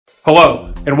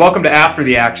Hello, and welcome to After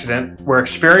the Accident, where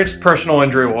experienced personal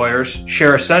injury lawyers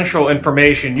share essential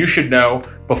information you should know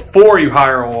before you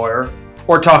hire a lawyer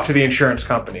or talk to the insurance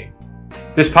company.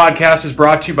 This podcast is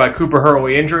brought to you by Cooper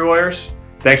Hurley Injury Lawyers.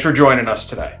 Thanks for joining us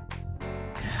today.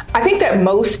 I think that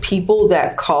most people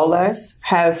that call us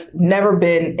have never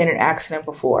been in an accident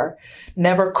before,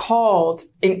 never called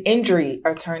an injury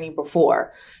attorney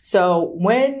before. So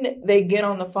when they get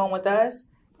on the phone with us,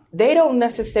 they don't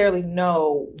necessarily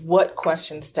know what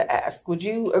questions to ask. Would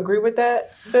you agree with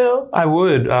that, Bill? I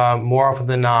would. More often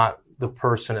than not, the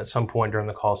person at some point during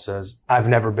the call says, I've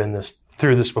never been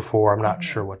through this before. I'm not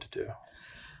sure what to do.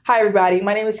 Hi, everybody.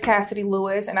 My name is Cassidy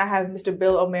Lewis, and I have Mr.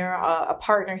 Bill O'Meara, a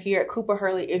partner here at Cooper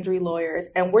Hurley Injury Lawyers.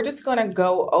 And we're just going to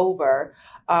go over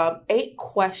 8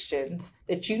 questions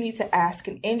that you need to ask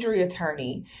an injury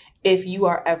attorney if you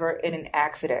are ever in an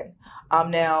accident.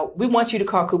 Now, we want you to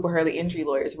call Cooper Hurley Injury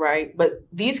Lawyers, right? But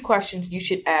these questions you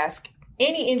should ask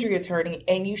any injury attorney,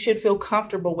 and you should feel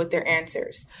comfortable with their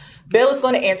answers. Bill is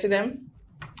going to answer them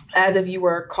as if you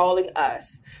were calling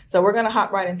us. So we're going to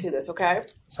hop right into this, okay?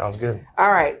 Sounds good.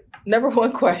 All right. Number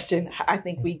one question I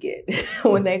think we get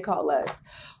when they call us.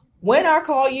 When I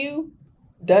call you,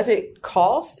 does it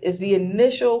cost? Is the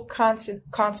initial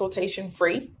consultation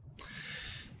free?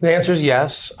 The answer is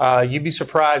yes. You'd be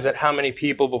surprised at how many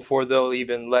people, before they'll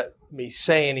even let me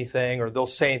say anything or they'll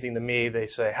say anything to me, they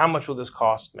say, how much will this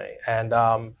cost me? And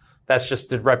that's just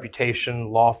the reputation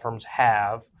law firms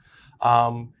have.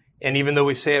 And even though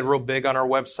we say it real big on our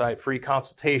website, free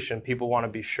consultation, people want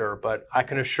to be sure. But I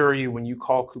can assure you, when you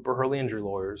call Cooper Hurley Injury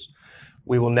Lawyers,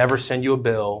 we will never send you a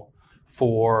bill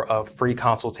for a free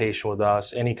consultation with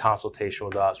us. Any consultation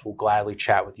with us, we'll gladly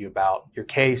chat with you about your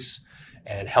case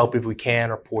and help if we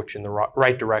can, or point you in the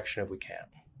right direction if we can.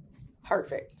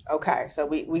 Perfect. Okay, so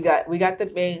we got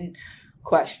the main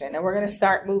question, and we're going to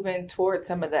start moving towards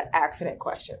some of the accident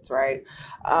questions, right?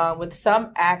 With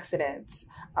some accidents,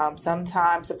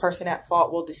 sometimes the person at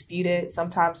fault will dispute it.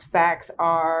 Sometimes facts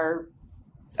are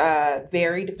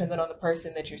vary depending on the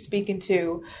person that you're speaking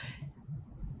to.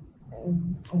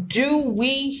 Do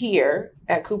we here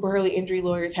at Cooper Hurley Injury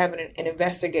Lawyers have an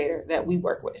investigator that we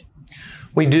work with?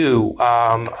 We do.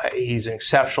 He's an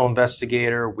exceptional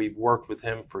investigator. We've worked with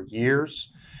him for years.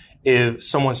 If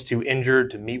someone's too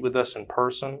injured to meet with us in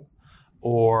person,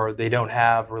 or they don't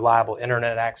have reliable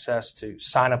internet access to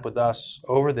sign up with us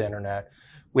over the internet,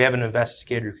 we have an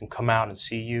investigator who can come out and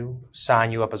see you,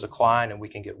 sign you up as a client, and we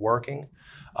can get working.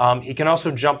 He can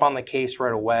also jump on the case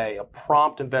right away. A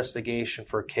prompt investigation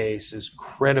for a case is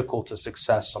critical to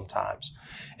success sometimes.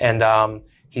 And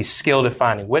he's skilled at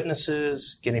finding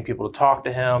witnesses, getting people to talk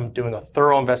to him, doing a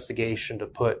thorough investigation to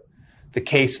put the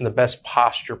case in the best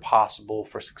posture possible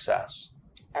for success.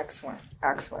 Excellent.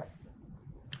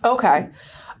 Okay.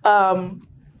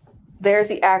 There's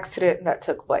the accident that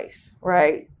took place,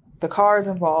 right? The car is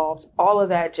involved, all of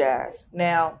that jazz.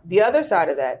 Now, the other side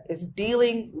of that is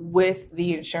dealing with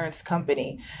the insurance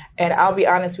company. And I'll be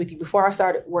honest with you, before I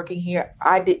started working here,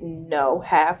 I didn't know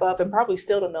half of, and probably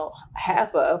still don't know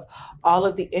half of, all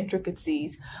of the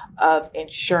intricacies of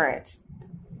insurance.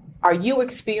 Are you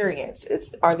experienced?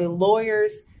 Are the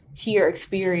lawyers here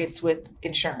experienced with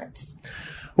insurance?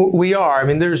 We are. I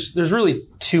mean, there's really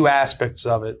 2 aspects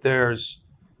of it. There's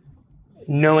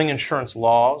knowing insurance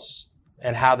laws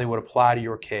and how they would apply to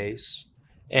your case.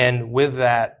 And with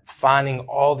that, finding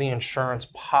all the insurance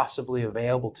possibly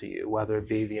available to you, whether it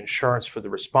be the insurance for the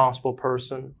responsible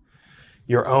person,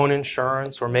 your own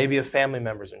insurance, or maybe a family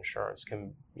member's insurance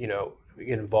can,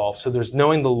 get involved. So there's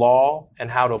knowing the law and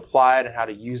how to apply it and how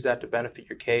to use that to benefit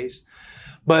your case.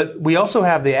 But we also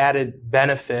have the added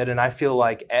benefit, and I feel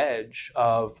like edge,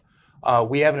 of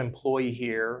we have an employee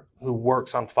here who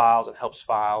works on files and helps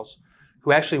files,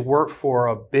 who actually worked for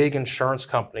a big insurance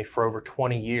company for over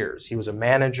 20 years. He was a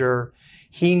manager.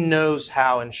 He knows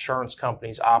how insurance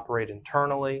companies operate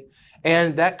internally,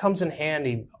 and that comes in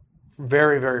handy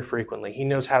very, very frequently. He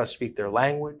knows how to speak their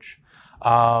language.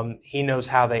 He knows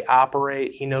how they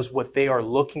operate. He knows what they are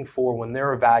looking for when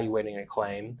they're evaluating a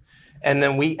claim. And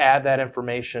then we add that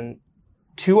information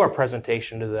to our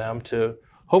presentation to them to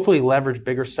hopefully leverage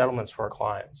bigger settlements for our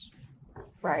clients.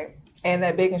 Right. And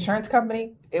that big insurance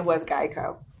company, it was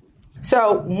Geico.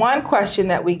 So one question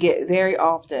that we get very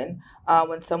often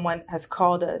when someone has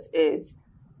called us is,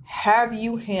 have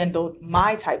you handled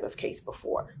my type of case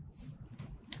before?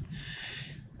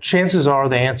 Chances are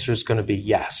the answer is going to be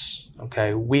yes.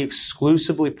 Okay. We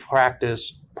exclusively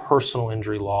practice personal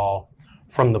injury law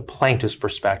from the plaintiff's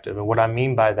perspective. And what I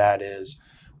mean by that is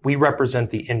we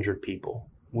represent the injured people.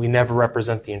 We never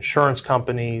represent the insurance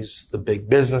companies, the big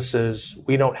businesses.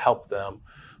 We don't help them.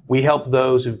 We help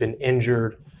those who've been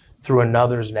injured through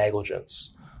another's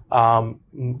negligence.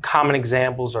 Common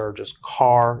examples are just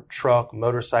car, truck,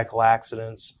 motorcycle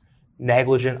accidents.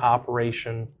 Negligent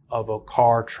operation of a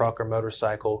car, truck, or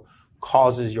motorcycle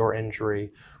causes your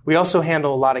injury. We also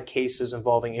handle a lot of cases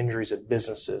involving injuries at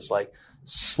businesses, like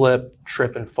slip,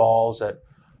 trip, and falls at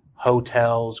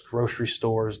hotels, grocery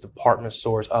stores, department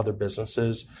stores, other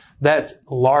businesses. That's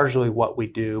largely what we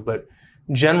do, but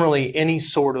generally any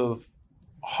sort of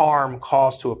harm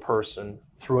caused to a person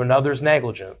through another's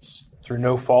negligence, through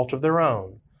no fault of their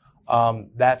own,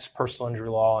 that's personal injury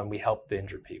law, and we help the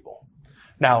injured people.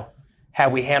 Now,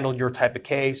 have we handled your type of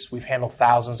case? We've handled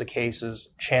thousands of cases.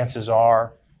 Chances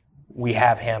are we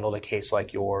have handled a case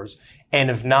like yours. And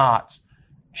if not,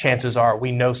 chances are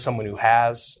we know someone who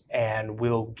has, and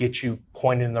we'll get you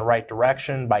pointed in the right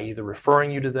direction by either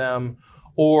referring you to them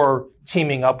or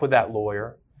teaming up with that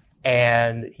lawyer,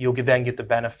 and you'll then get the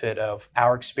benefit of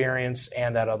our experience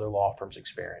and that other law firm's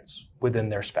experience within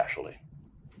their specialty.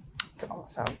 That's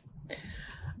awesome.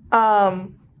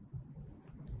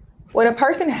 When a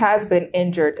person has been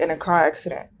injured in a car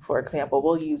accident, for example,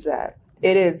 we'll use that.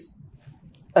 It is,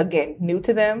 again, new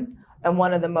to them and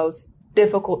one of the most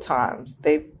difficult times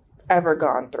they've ever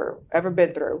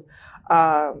been through.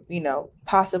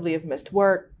 Possibly have missed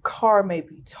work, car may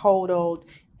be totaled,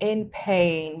 in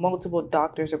pain, multiple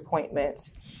doctor's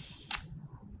appointments.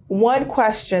 One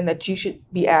question that you should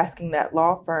be asking that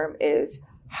law firm is,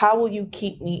 how will you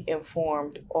keep me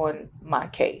informed on my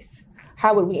case?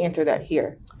 How would we answer that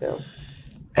here, Bill?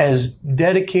 As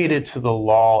dedicated to the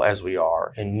law as we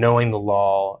are, and knowing the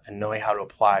law and knowing how to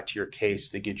apply it to your case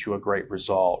to get you a great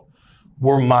result,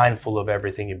 we're mindful of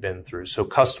everything you've been through. So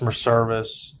customer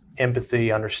service,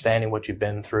 empathy, understanding what you've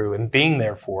been through, and being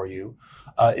there for you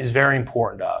is very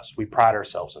important to us. We pride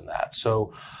ourselves in that.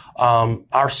 So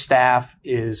our staff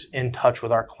is in touch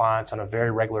with our clients on a very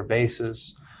regular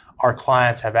basis. Our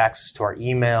clients have access to our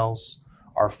emails,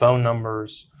 our phone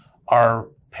numbers. Our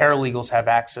paralegals have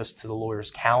access to the lawyer's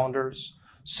calendars.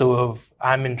 So if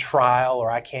I'm in trial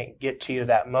or I can't get to you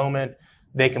that moment,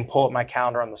 they can pull up my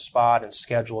calendar on the spot and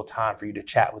schedule a time for you to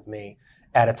chat with me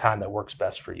at a time that works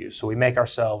best for you. So we make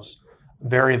ourselves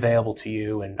very available to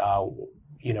you, and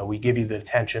we give you the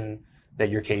attention that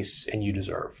your case and you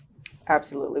deserve.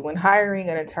 Absolutely. When hiring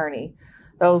an attorney,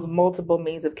 those multiple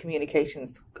means of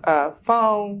communications,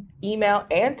 phone, email,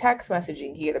 and text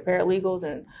messaging here. The paralegals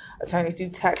and attorneys do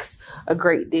text a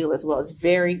great deal as well. It's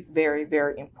very, very,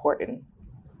 very important.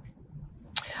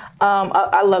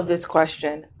 I love this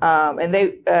question. And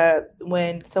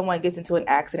when someone gets into an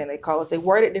accident, they call us, they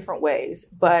word it different ways,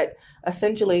 but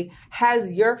essentially,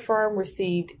 has your firm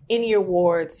received any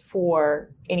awards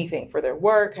for anything, for their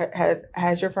work?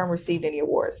 Has your firm received any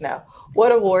awards? Now,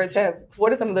 what are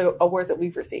some of the awards that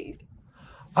we've received?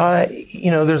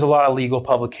 There's a lot of legal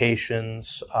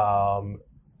publications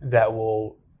that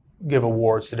will give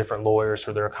awards to different lawyers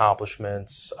for their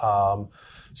accomplishments.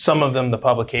 Some of them, the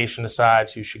publication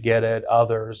decides who should get it.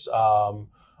 Others,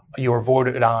 you're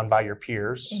voted on by your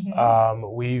peers.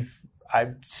 Mm-hmm.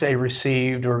 I'd say,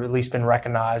 received or at least been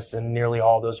recognized in nearly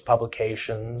all those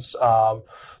publications. The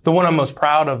one I'm most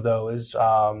proud of, though, is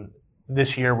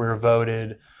this year we were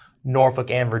voted Norfolk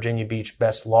and Virginia Beach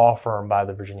best law firm by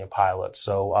the Virginia Pilot.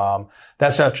 So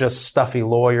that's not just stuffy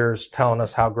lawyers telling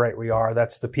us how great we are.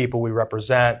 That's the people we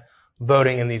represent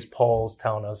voting in these polls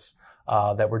telling us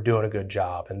that we're doing a good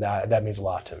job. And that means a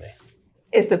lot to me.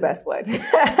 It's the best one.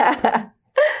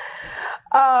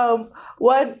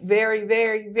 One very,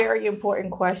 very, very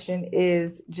important question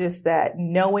is just that,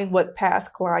 knowing what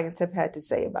past clients have had to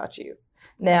say about you.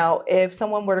 Now, if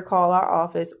someone were to call our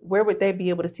office, where would they be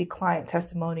able to see client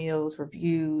testimonials,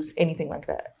 reviews, anything like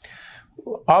that?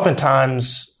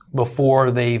 Oftentimes, before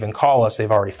they even call us,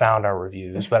 they've already found our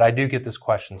reviews. But I do get this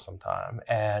question sometime.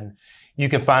 And you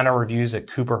can find our reviews at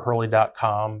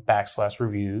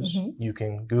cooperhurley.com/reviews. Mm-hmm. You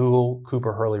can Google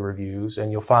Cooper Hurley reviews,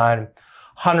 and you'll find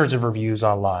hundreds of reviews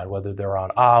online, whether they're on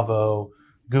Avvo,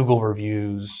 Google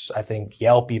reviews. I think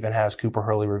Yelp even has Cooper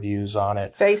Hurley reviews on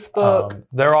it. Facebook.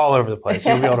 They're all over the place.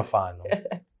 You'll be able to find them.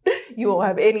 You won't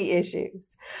have any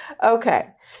issues. Okay.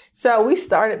 So we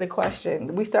started the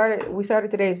question. We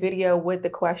started today's video with the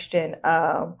question,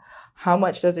 how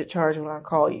much does it charge when I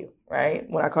call you, right?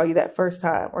 When I call you that first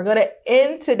time. We're going to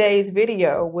end today's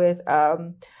video with,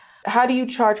 how do you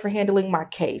charge for handling my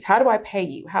case? How do I pay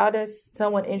you? How does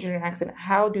someone injured in an accident,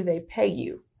 how do they pay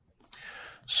you?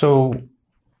 So,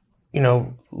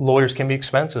 lawyers can be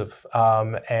expensive,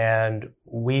 and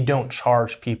we don't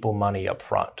charge people money up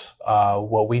front.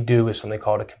 What we do is something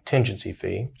called a contingency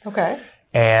fee. Okay.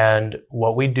 And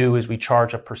what we do is we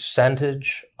charge a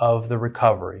percentage of the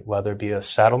recovery, whether it be a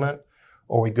settlement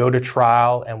or we go to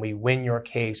trial and we win your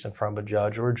case in front of a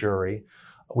judge or a jury.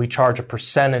 We charge a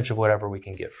percentage of whatever we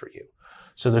can get for you.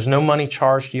 So there's no money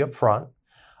charged to you up front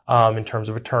in terms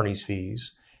of attorney's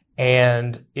fees.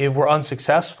 And if we're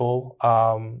unsuccessful,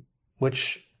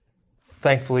 which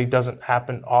thankfully doesn't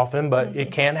happen often, but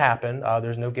it can happen,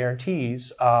 there's no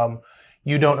guarantees,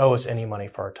 you don't owe us any money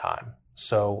for our time.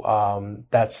 So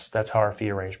that's how our fee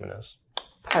arrangement is.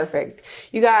 Perfect.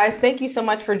 You guys, thank you so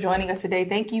much for joining us today.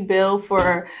 Thank you, Bill,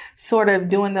 for sort of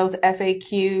doing those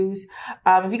FAQs.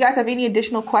 If you guys have any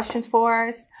additional questions for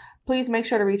us, please make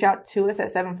sure to reach out to us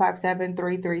at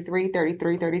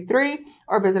 757-333-3333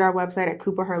 or visit our website at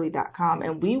cooperhurley.com.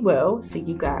 And we will see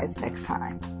you guys next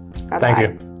time. Bye-bye. Thank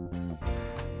you.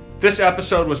 This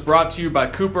episode was brought to you by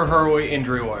Cooper Hurley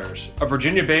Injury Lawyers, a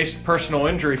Virginia-based personal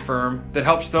injury firm that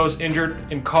helps those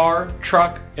injured in car,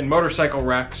 truck, and motorcycle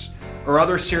wrecks or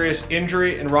other serious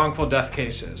injury and wrongful death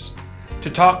cases. To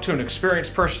talk to an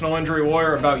experienced personal injury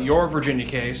lawyer about your Virginia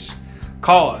case,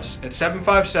 call us at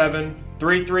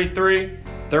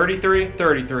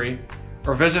 757-333-3333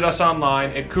 or visit us online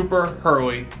at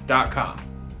cooperhurley.com.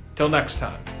 Till next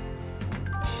time.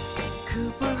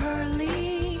 Cooper Hurley